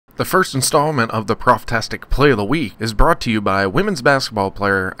The first installment of the Proftastic Play of the Week is brought to you by women's basketball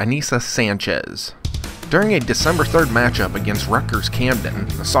player Anyssa Sanchez. During a December 3rd matchup against Rutgers Camden,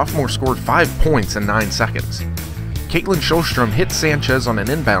 the sophomore scored 5 points in 9 seconds. Caitlin Schulstrom hit Sanchez on an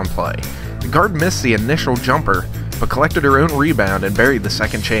inbound play. The guard missed the initial jumper, but collected her own rebound and buried the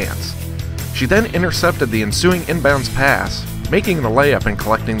second chance. She then intercepted the ensuing inbounds pass, making the layup and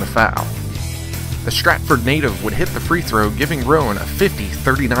collecting the foul. The Stratford native would hit the free throw, giving Rowan a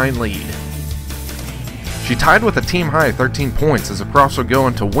 50-39 lead. She tied with a team-high 13 points as the Profs would go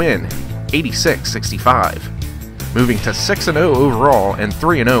on to win 86-65, moving to 6-0 overall and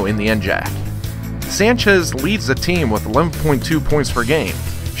 3-0 in the NJAC. Sanchez leads the team with 11.2 points per game.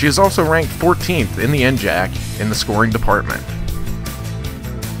 She is also ranked 14th in the NJAC in the scoring department.